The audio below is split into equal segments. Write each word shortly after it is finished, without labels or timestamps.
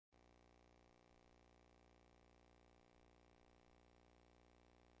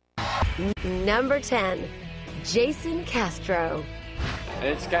Number 10, Jason Castro.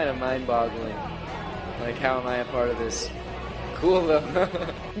 It's kind of mind-boggling. Like, how am I a part of this? Cool, though.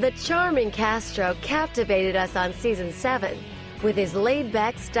 The charming Castro captivated us on season 7 with his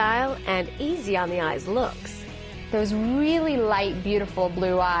laid-back style and easy-on-the-eyes looks. Those really light, beautiful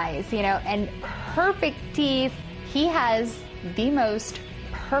blue eyes, you know, and perfect teeth. He has the most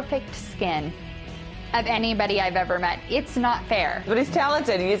perfect skin of anybody I've ever met. It's not fair. But he's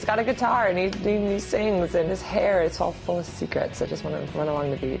talented. He's got a guitar and he sings, and his hair is all full of secrets. I just want to run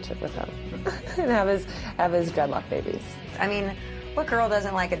along the beach with him and have his dreadlock babies. I mean, what girl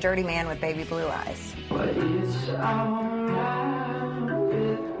doesn't like a dirty man with baby blue eyes? But it's alright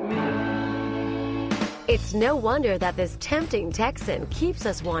with me. It's no wonder that this tempting Texan keeps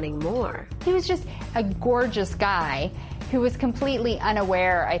us wanting more. He was just a gorgeous guy who was completely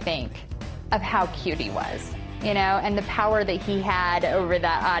unaware, I think, of how cute he was, you know, and the power that he had over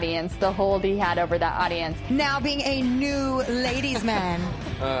that audience, the hold he had over that audience. Now being a new ladies' man.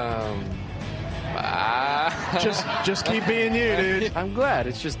 Just keep being you, dude. I'm glad.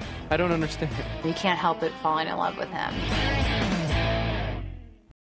 It's just, I don't understand. You can't help but falling in love with him.